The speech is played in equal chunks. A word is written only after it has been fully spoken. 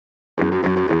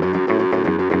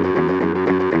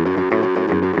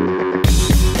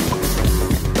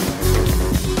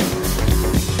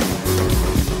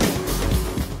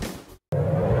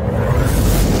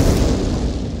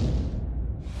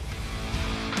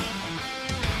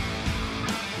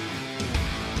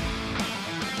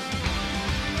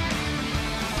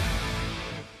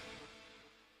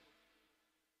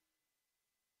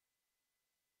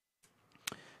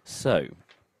So,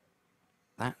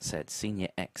 that said, Senior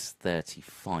X30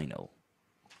 final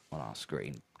on our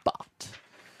screen, but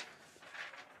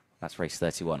that's race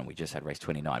 31, and we just had race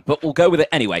 29. But we'll go with it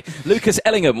anyway. Lucas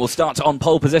Ellingham will start on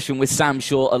pole position with Sam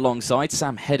Shaw alongside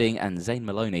Sam Heading and Zane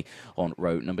Maloney on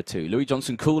row number 2. Louis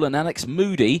Johnson-Cool and Alex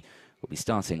Moody will be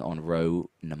starting on row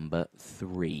number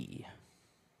 3.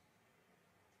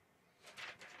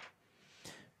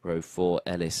 Row 4,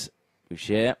 Ellis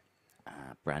Boucher,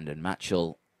 Brandon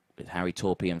Matchell with Harry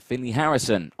Torpy and Finley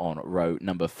Harrison on row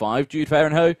number 5. Jude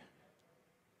Farrenho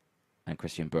and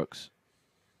Christian Brooks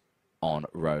on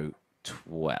row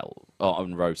 12,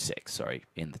 on row 6, sorry,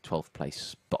 in the 12th place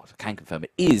spot. I can confirm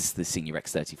it is the Senior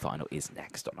X30 final is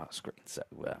next on our screen, so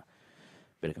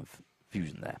bit of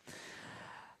confusion there.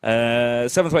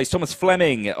 7th place, Thomas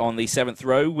Fleming on the 7th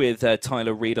row with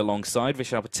Tyler Reid alongside,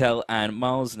 Vishal Patel and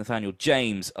Miles Nathaniel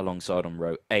James alongside on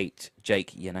row 8.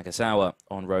 Jake Yanagasawa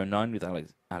on row 9 with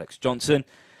Alex Johnson.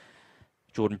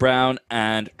 Jordan Brown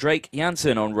and Drake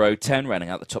Jansen on row 10, rounding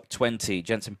out the top 20.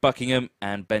 Jensen Buckingham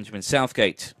and Benjamin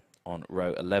Southgate on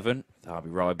row 11.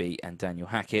 Harvey Ryby and Daniel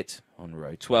Hackett on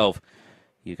row 12.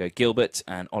 Hugo Gilbert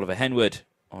and Oliver Henwood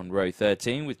on row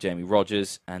 13 with Jamie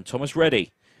Rogers and Thomas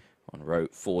Reddy on row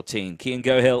 14. Cian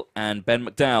Gohill and Ben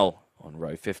McDowell on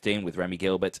row 15 with Remy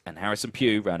Gilbert and Harrison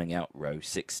Pugh rounding out row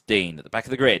 16. At the back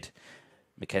of the grid,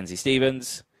 Mackenzie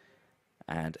Stevens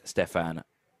and Stefan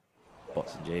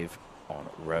Botsenjev on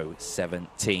row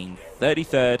 17,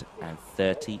 33rd and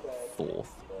 34th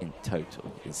in total.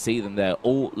 You can see them there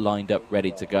all lined up,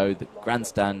 ready to go. The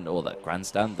grandstand,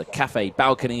 the cafe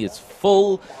balcony is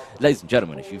full. Ladies and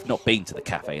gentlemen, if you've not been to the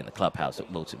cafe in the clubhouse at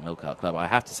Milton Milkart Club, I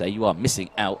have to say you are missing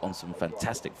out on some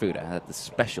fantastic food. I had the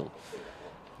special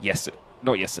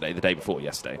the day before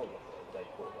yesterday.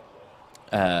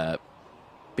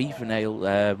 Beef and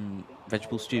ale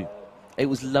vegetable stew. It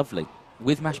was lovely,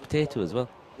 with mashed potato as well.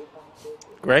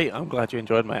 Great, I'm glad you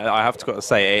enjoyed, mate. I have to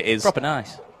say, it is proper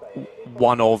nice.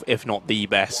 One of, if not the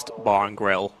best, bar and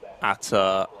grill at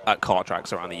kart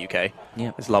tracks around the UK.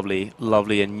 Yeah, it's lovely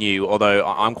and new. Although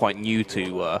I'm quite new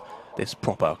to this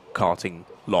proper karting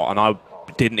lot, and I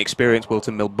didn't experience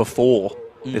Wilton Mill before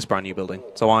this brand new building,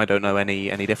 so I don't know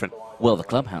any different. Well, the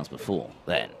clubhouse before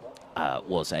then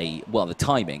was the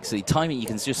timing. So the timing you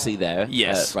can just see there,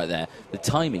 yes, right there. The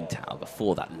timing tower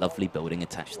before that lovely building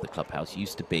attached to the clubhouse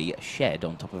used to be a shed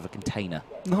on top of a container.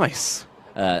 Nice.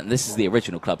 And this is the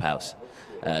original clubhouse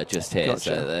just here.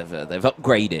 Gotcha. So they've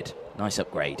upgraded. Nice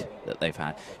upgrade that they've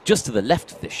had. Just to the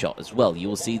left of this shot as well, you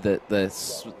will see the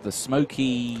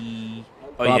smoky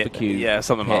barbecue. Yeah,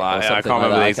 something like that. I can't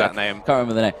remember the exact name. Can't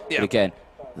remember the name. Yeah. But again,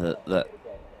 the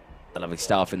lovely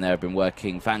staff in there have been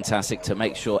working fantastic to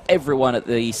make sure everyone at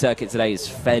the circuit today is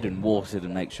fed and watered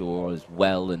and make sure all is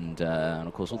well, and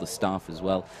of course all the staff as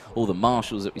well, all the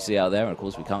marshals that we see out there, and of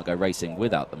course we can't go racing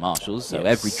without the marshals, so yes,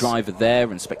 every driver there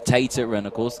and spectator and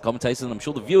of course the commentators, and I'm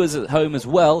sure the viewers at home as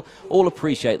well, all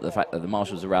appreciate the fact that the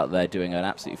marshals are out there doing an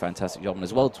absolutely fantastic job, and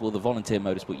as well to all the volunteer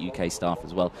Motorsport UK staff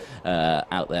as well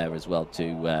out there as well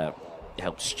to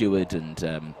help steward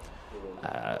and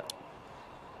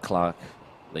Clark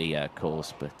the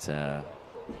course, but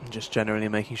just generally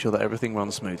making sure that everything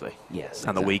runs smoothly. Yes,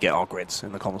 and that we get our grids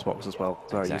in the comments box as well.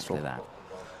 Very exactly useful.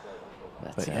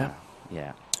 That. But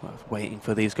yeah. Waiting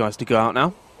for these guys to go out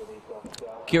now.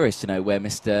 Curious to know where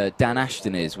Mr. Dan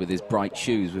Ashton is with his bright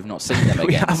shoes. We've not seen them again.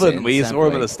 We haven't. We saw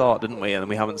him at we? the start, didn't we? And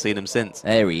we haven't seen him since.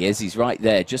 There he is. He's right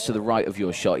there, just to the right of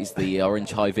your shot. He's the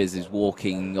orange high-vis is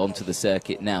walking onto the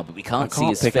circuit now, but we can't see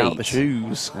his feet. Pick out the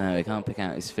shoes. No, we can't pick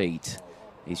out his feet.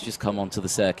 He's just come onto the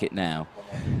circuit now.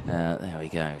 There we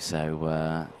go.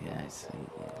 So, it's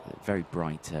very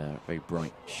bright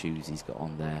shoes he's got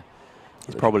on there.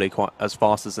 He's probably quite as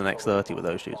fast as the X30 with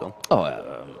those shoes on.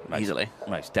 Oh, easily.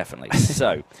 Most definitely.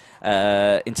 So,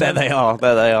 there they are.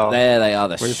 There they are. There they are,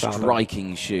 the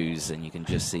striking shoes. And you can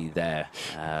just see there.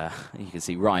 You can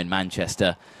see Ryan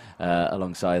Manchester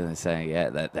alongside them saying,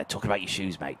 yeah, they're talking about your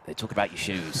shoes, mate. They're talking about your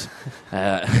shoes.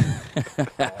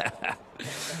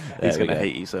 He's going to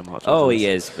hate you so much. Oh, he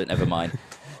is, but never mind.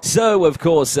 So, of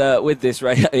course, with this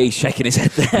race, he's shaking his head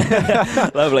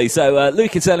there. Lovely. So,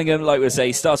 Lucas Ellingham, like we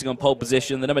say, starting on pole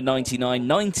position, the number 99,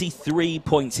 93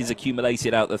 points he's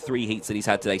accumulated out the 3 heats that he's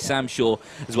had today. Sam Shaw,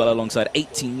 as well, alongside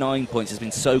 89 points. Has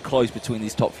been so close between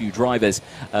these top few drivers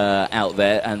out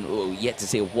there, and yet to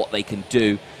see what they can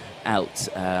do out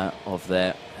of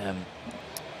there.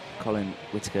 Colin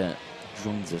Whitaker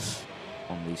joins us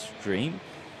on the stream.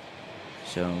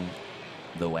 So,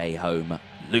 the way home,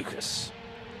 Lucas.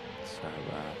 So,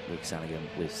 Lucas Ellingham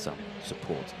with some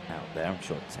support out there. I'm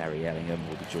sure Terry Ellingham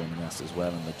will be joining us as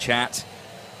well in the chat.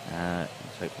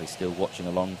 He's hopefully still watching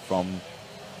along from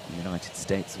the United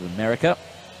States of America.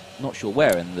 Not sure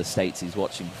where in the States he's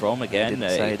watching from. Again,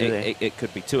 it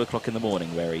could be 2 o'clock in the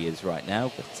morning where he is right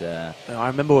now. But I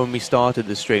remember when we started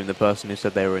the stream, the person who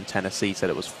said they were in Tennessee said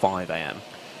it was 5 a.m.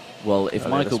 Well, if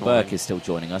Michael Burke is still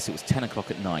joining us, it was 10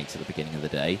 o'clock at night at the beginning of the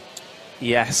day.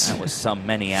 Yes. That was some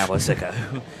many hours ago.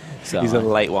 So he's a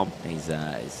late one. He's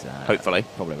hopefully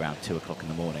probably around 2 o'clock in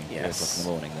the morning. Yes.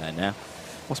 3 o'clock in the morning there now.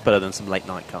 What's better than some late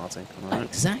night karting? Right?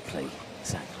 Exactly.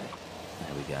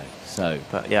 There we go. So,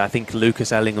 but yeah, I think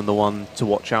Lucas Ellingham the one to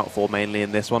watch out for mainly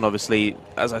in this one. Obviously,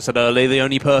 as I said earlier, the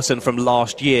only person from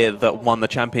last year that won the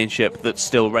championship that's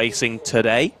still racing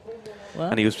today.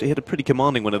 And he had a pretty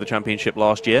commanding win of the championship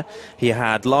last year.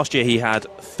 Last year he had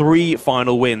 3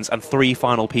 final wins and 3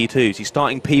 final P2s. He's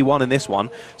starting P1 in this one,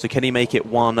 so can he make it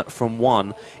 1 from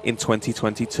 1 in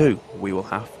 2022? We will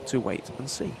have to wait and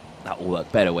see. That will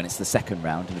work better when it's the second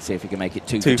round and see if he can make it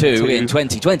 2 for 2 in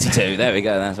 2022. There we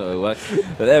go, that's what will work.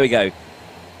 But there we go.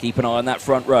 Keep an eye on that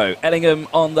front row. Ellingham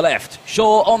on the left,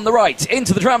 Shaw on the right,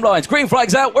 into the tram lines. Green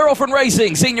flags out, we're off and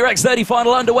racing. Senior X30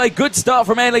 final underway. Good start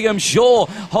from Ellingham. Shaw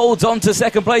holds on to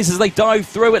second place as they dive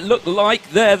through. It looked like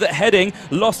there that Heading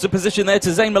lost a position there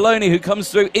to Zane Maloney, who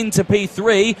comes through into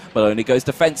P3. Maloney goes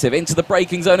defensive into the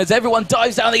braking zone as everyone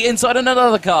dives down the inside, and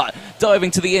another car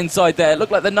diving to the inside there. It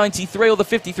looked like the 93 or the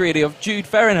 53 of Jude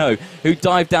Ferrenho, who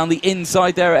dived down the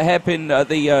inside there at hairpin at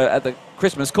the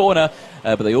Christmas corner.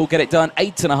 But they all get it done.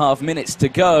 8.5 minutes to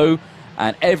go,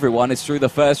 and everyone is through the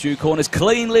first few corners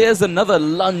cleanly as another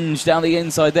lunge down the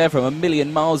inside there from a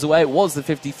million miles away. It was the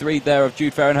 53 there of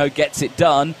Jude Ferrenho, gets it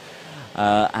done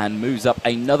and moves up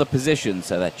another position.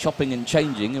 So they're chopping and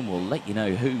changing, and we'll let you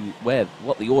know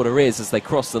what the order is as they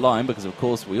cross the line, because of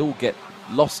course we all get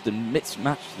lost and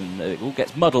mismatched, and it all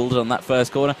gets muddled on that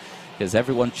first corner because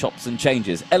everyone chops and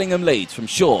changes. Ellingham leads from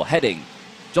Shaw, Heading,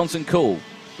 Johnson Cool,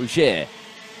 Boucher,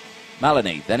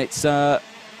 Maloney, then it's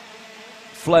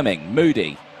Fleming,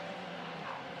 Moody,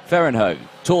 Ferrenho,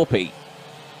 Torpy.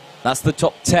 That's the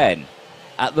top 10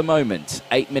 at the moment.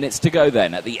 8 minutes to go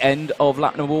then at the end of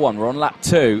lap number 1. We're on lap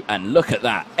 2, and look at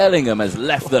that. Ellingham has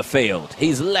left the field.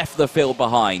 He's left the field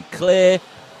behind. Clear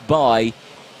by,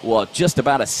 just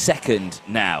about a second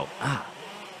now.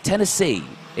 Tennessee.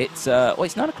 It's 9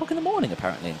 o'clock in the morning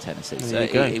apparently in Tennessee. So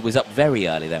it was up very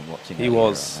early then watching. He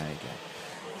was. There you go.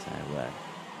 So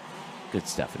good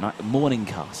stuff. Morning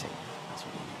karting. That's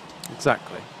what you need.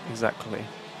 Exactly.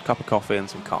 Cup of coffee and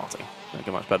some karting. Don't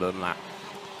get much better than that.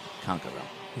 Can't go wrong.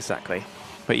 Exactly.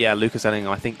 But yeah, Lucas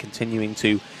Ellingham, I think, continuing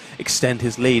to extend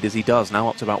his lead as he does now,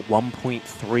 up to about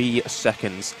 1.3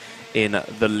 seconds in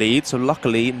the lead. So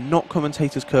luckily, not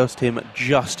commentators cursed him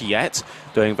just yet.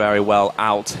 Doing very well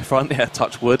out front. Yeah,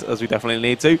 touch wood, as we definitely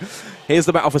need to. Here's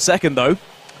the battle for second, though.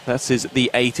 This is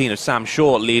the 18 of Sam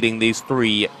Shaw leading these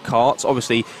 3 karts.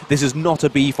 Obviously, this is not a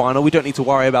B final. We don't need to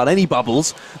worry about any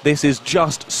bubbles. This is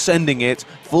just sending it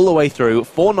full the way through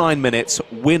for 9 minutes.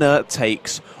 Winner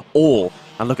takes all.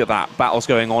 And look at that. Battles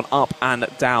going on up and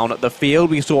down the field.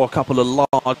 We saw a couple of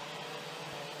large...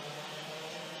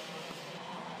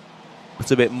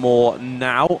 It's a bit more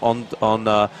now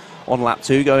on lap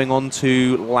 2, going on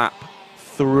to lap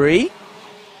 3.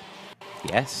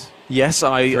 Yes,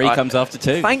 3 comes after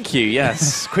 2. Thank you,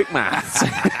 yes. Quick maths.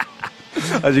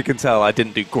 As you can tell, I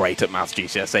didn't do great at maths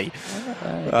GCSE.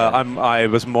 I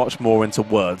was much more into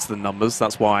words than numbers.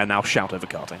 That's why I now shout over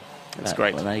karting. It's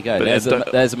great. Well, there you go.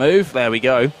 There's a move. There we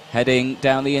go. Heading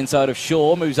down the inside of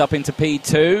Shaw, moves up into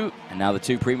P2. And now the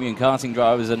 2 premium karting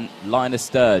drivers and line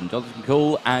astern, Johnson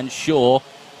Cool and Shaw.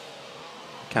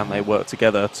 Can they work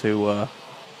together to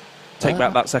take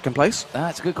back that second place?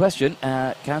 That's a good question.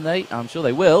 Can they? I'm sure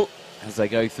they will as they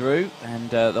go through, and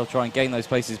they'll try and gain those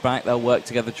places back. They'll work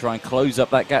together to try and close up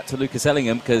that gap to Lucas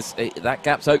Ellingham, because that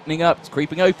gap's opening up. It's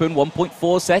creeping open.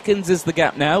 1.4 seconds is the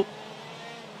gap now.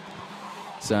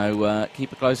 So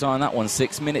keep a close eye on that one.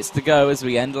 6 minutes to go as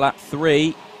we end lap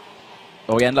 3.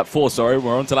 Or we end lap 4, sorry.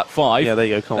 We're on to lap 5. Yeah, there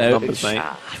you go. Come on, numbers, mate.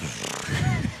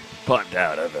 Pipe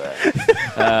down over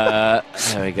there.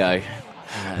 There we go.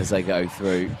 As they go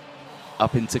through.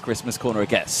 Up into Christmas corner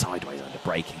again. Sideways under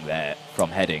braking there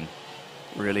from Heading.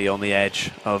 Really on the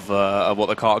edge of what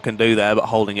the kart can do there, but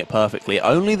holding it perfectly.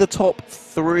 Only the top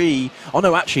 3... Oh,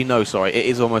 no, actually, no, sorry. It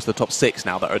is almost the top 6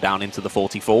 now that are down into the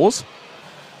 44s.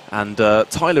 And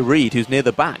Tyler Reid, who's near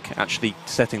the back, actually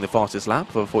setting the fastest lap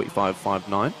for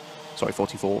 45.59. Sorry,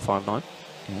 44.59.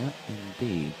 Yeah,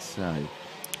 indeed. So,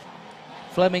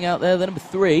 Fleming out there, the number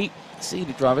 3.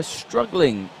 Seeded driver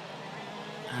struggling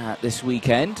this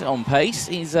weekend on pace.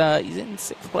 He's in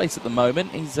 6th place at the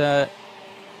moment. He's trying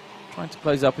to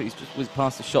close up. He's just whizzed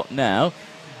past the shot now.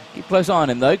 Keep a close eye on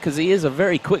him, though, because he is a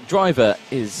very quick driver,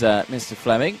 is Mr.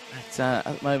 Fleming. But,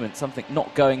 at the moment, something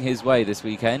not going his way this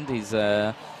weekend. He's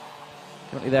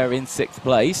currently there in 6th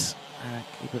place.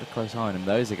 Keep a close eye on him,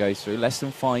 though, as he goes through. Less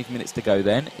than 5 minutes to go,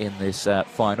 then, in this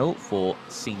final for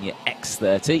Senior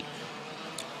X30.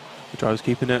 The driver's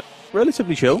keeping it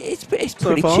relatively chill. It's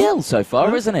pretty chill so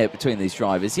far, isn't it, between these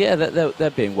drivers? Yeah, they're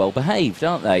being well behaved,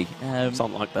 aren't they?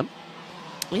 Something like them.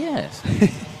 Yes.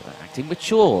 Acting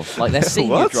mature, like they're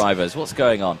senior drivers. What's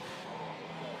going on?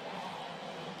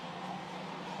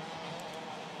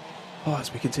 Oh,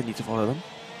 as we continue to follow them.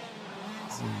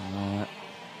 So,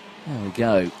 there we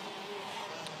go.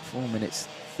 4 minutes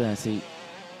 30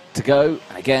 to go.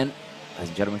 And again, ladies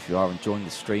and gentlemen, if you are enjoying the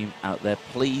stream out there,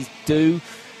 please do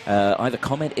either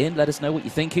comment in, let us know what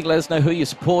you're thinking, let us know who you're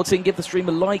supporting, give the stream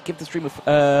a like, give the stream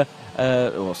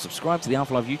or subscribe to the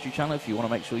Alpha Live YouTube channel if you want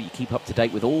to make sure you keep up to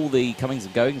date with all the comings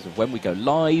and goings of when we go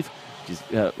live, which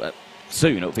is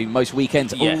soon. It'll be most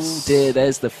weekends. Yes. Oh dear,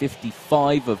 there's the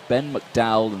 55 of Ben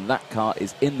McDowell, and that car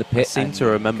is in the pit. I seem to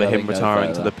remember him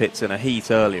retiring to the pits in a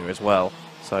heat earlier as well,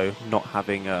 so not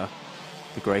having the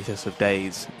greatest of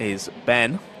days is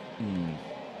Ben.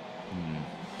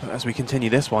 But as we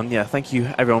continue this one, yeah, thank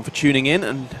you everyone for tuning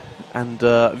in and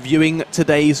viewing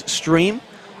today's stream.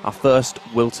 Our first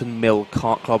Wilton Mill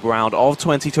Kart Club round of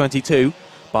 2022,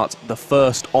 but the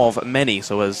first of many.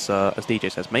 So as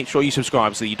DJ says, make sure you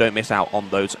subscribe so you don't miss out on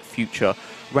those future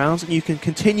rounds, and you can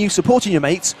continue supporting your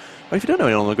mates, or if you don't know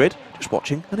anyone on the grid, just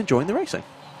watching and enjoying the racing.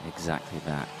 Exactly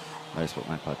that. Motorsport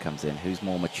Magpie comes in. Who's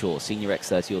more mature, Senior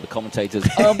X30 or the commentators?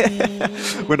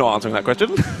 We're not answering that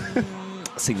question.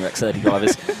 Senior X30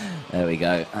 drivers. There we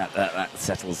go. That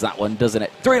settles that one, doesn't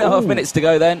it? 3.5 minutes to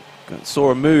go then.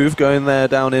 Saw a move going there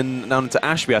down into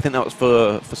Ashby. I think that was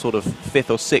for sort of 5th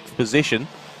or 6th position.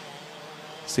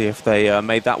 See if they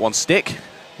made that one stick.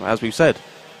 As we've said,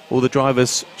 all the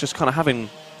drivers just kind of having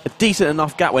a decent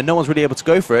enough gap where no one's really able to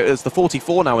go for it. It's the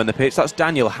 44 now in the pits. That's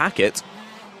Daniel Hackett.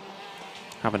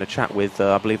 Having a chat with,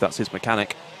 I believe that's his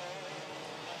mechanic.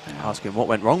 Asking what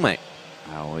went wrong, mate.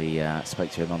 We spoke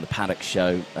to him on the Paddock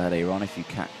show earlier on, if you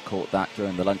caught that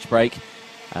during the lunch break.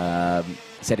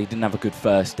 Said he didn't have a good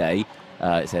first day.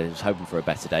 He said he was hoping for a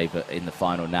better day, but in the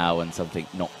final now and something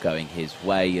not going his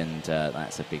way, and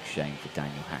that's a big shame for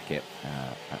Daniel Hackett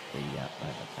at the moment,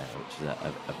 which is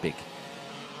a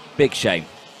big shame.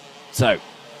 So,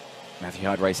 Matthew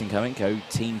Hyde Racing coming, go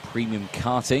Team Premium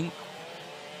Karting.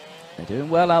 They're doing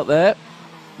well out there.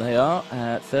 They are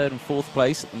 3rd and 4th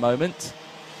place at the moment.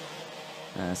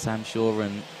 Sam Shaw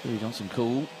and Louis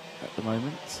Johnson-Cool at the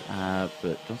moment,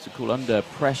 but Johnson-Cool under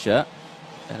pressure.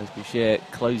 Ellis Boucher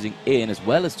closing in, as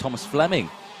well as Thomas Fleming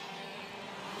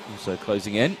also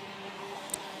closing in.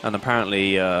 And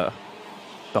apparently the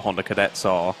Honda cadets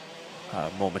are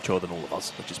more mature than all of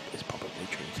us, which is probably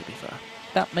true, to be fair.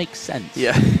 That makes sense.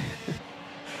 Yeah.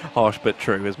 Harsh but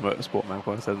true, as Motorsport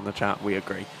Magpie said in the chat. We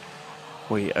agree.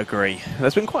 We agree.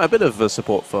 There's been quite a bit of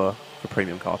support for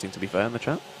premium karting, to be fair, in the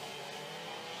chat.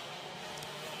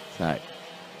 So,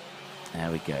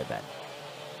 there we go then.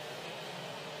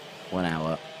 1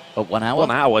 hour. Oh, 1 hour?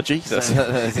 1 hour, Jesus.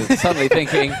 Suddenly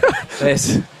thinking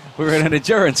we're in an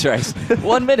endurance race.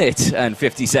 1 minute and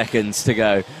 50 seconds to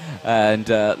go. And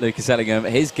Lucas Ellingham,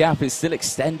 his gap is still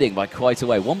extending by quite a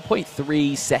way.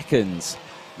 1.3 seconds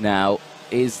now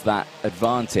is that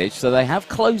advantage. So they have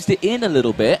closed it in a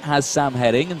little bit, has Sam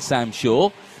Heading and Sam Shaw.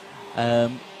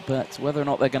 But whether or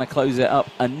not they're going to close it up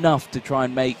enough to try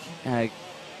and make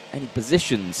any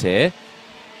positions here,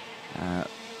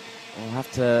 we'll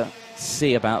have to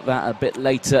see about that a bit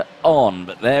later on.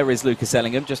 But there is Lucas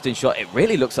Ellingham just in shot. It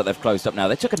really looks like they've closed up now.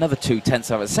 They took another 0.2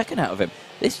 of a second out of him.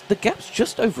 The gap's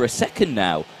just over a second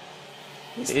now.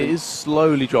 It is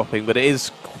slowly dropping, but it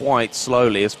is quite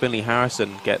slowly as Finley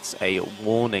Harrison gets a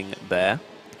warning there.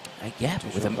 Yeah,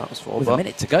 with a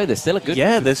minute to go, there's still a good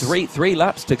there's three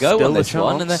laps to go on this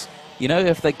one. And You know,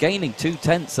 if they're gaining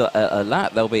 0.2 a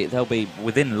lap, they'll be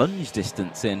within lunge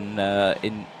distance in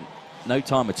no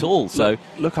time at all. So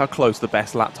look how close the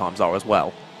best lap times are as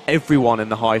well. Everyone in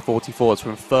the high 44s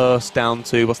from first down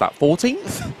to, what's that,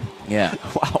 14th? Yeah.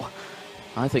 Wow.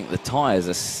 I think the tyres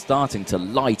are starting to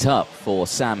light up for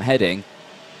Sam Heading,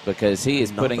 because he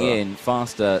is putting in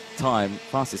fastest time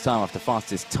after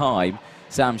fastest time.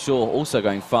 Sam Shaw also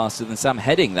going faster than Sam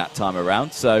Heading that time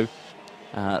around. So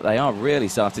they are really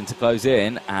starting to close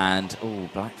in. And,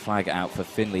 black flag out for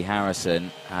Finley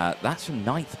Harrison. That's from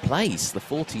 9th place, the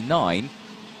 49.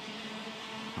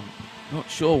 I'm not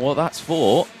sure what that's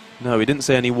for. No, we didn't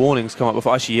see any warnings come up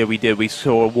before. Actually, yeah, we did. We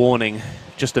saw a warning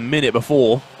just a minute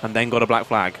before and then got a black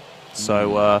flag.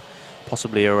 So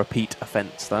possibly a repeat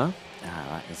offence there.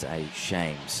 That is a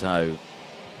shame. So,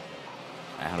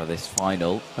 out of this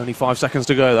final. Only 5 seconds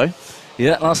to go, though.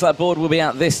 Yeah, last lap board will be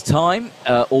out this time.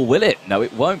 Or will it? No,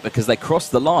 it won't, because they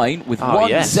crossed the line with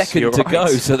 1 second to go.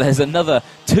 So there's another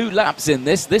 2 laps in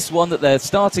this. This one that they're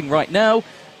starting right now,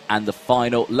 and the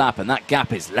final lap. And that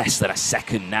gap is less than a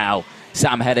second now.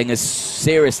 Sam Heading has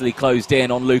seriously closed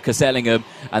in on Lucas Ellingham,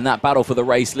 and that battle for the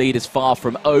race lead is far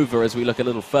from over as we look a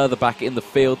little further back in the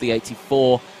field. The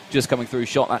 84 just coming through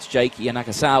shot. That's Jake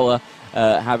Yanagasawa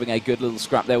having a good little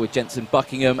scrap there with Jensen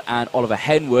Buckingham and Oliver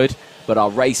Henwood. But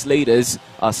our race leaders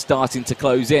are starting to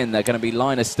close in. They're going to be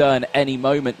line astern any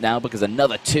moment now, because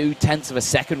another 0.2 of a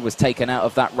second was taken out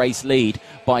of that race lead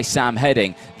by Sam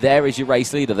Heading. There is your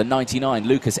race leader, the 99,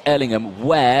 Lucas Ellingham.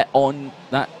 Where on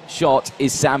that shot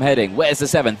is Sam Heading? Where's the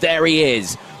 7? There he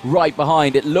is, right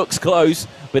behind. It looks close,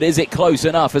 but is it close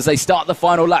enough as they start the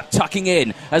final lap, tucking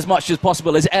in as much as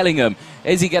possible as Ellingham?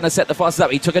 Is he going to set the fastest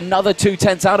lap? He took another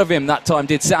 0.2 out of him that time,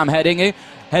 did Sam Heading.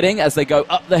 As they go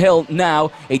up the hill now.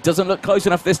 He doesn't look close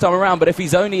enough this time around, but if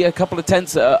he's only a couple of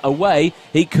tenths away,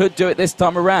 he could do it this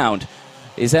time around.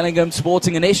 Is Ellingham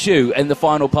sporting an issue in the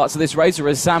final parts of this race, or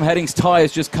has Sam Heading's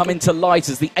tyres just come into light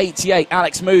as the 88,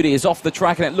 Alex Moody, is off the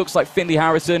track, and it looks like Finley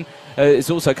Harrison is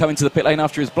also coming to the pit lane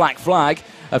after his black flag.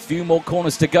 A few more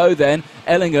corners to go then.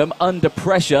 Ellingham under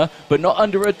pressure, but not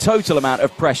under a total amount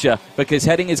of pressure, because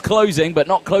Heading is closing, but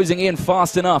not closing in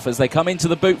fast enough as they come into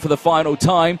the boot for the final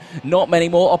time. Not many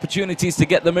more opportunities to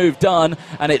get the move done,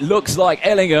 and it looks like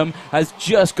Ellingham has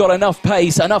just got enough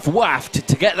pace, enough waft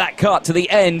to get that cut to the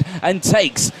end and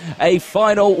takes a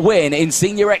final win in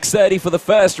Senior X30 for the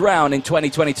first round in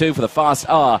 2022 for the Fast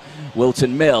R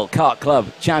Wilton Mill Kart Club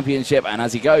Championship. And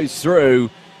as he goes through,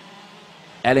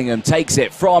 Ellingham takes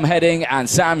it from Heading and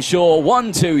Sam Shaw.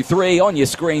 1, 2, 3 on your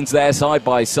screens there, side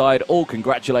by side, all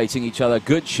congratulating each other.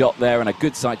 Good shot there and a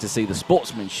good sight to see the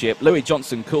sportsmanship. Louis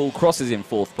Johnson-Cool crosses in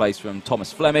 4th place from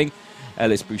Thomas Fleming,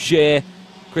 Ellis Boucher,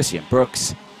 Christian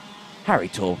Brooks, Harry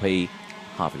Torpey,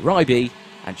 Harvey Ryby,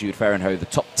 and Jude Ferrenho, the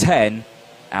top 10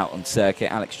 out on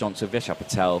circuit. Alex Johnson, Vishal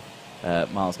Patel,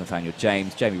 Miles Nathaniel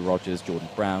James, Jamie Rogers, Jordan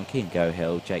Brown, Keen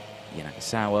Gohill, Jake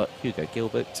Yanagasawa, Hugo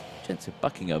Gilbert, Jensen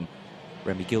Buckingham,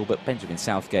 Remy Gilbert, Benjamin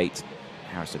Southgate,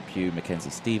 Harrison Pugh,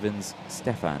 Mackenzie Stevens,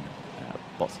 Stefan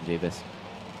Botson-Jeeves.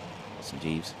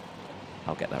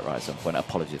 I'll get that right at some point.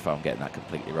 Apologies if I'm getting that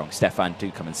completely wrong. Stefan,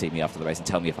 do come and see me after the race and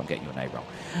tell me if I'm getting your name wrong.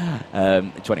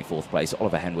 24th place,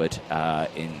 Oliver Henwood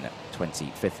in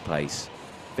 25th place.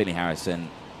 Finley Harrison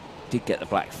did get the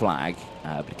black flag,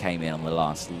 but he came in on the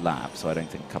last lap, so I don't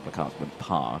think a couple of cars went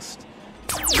past.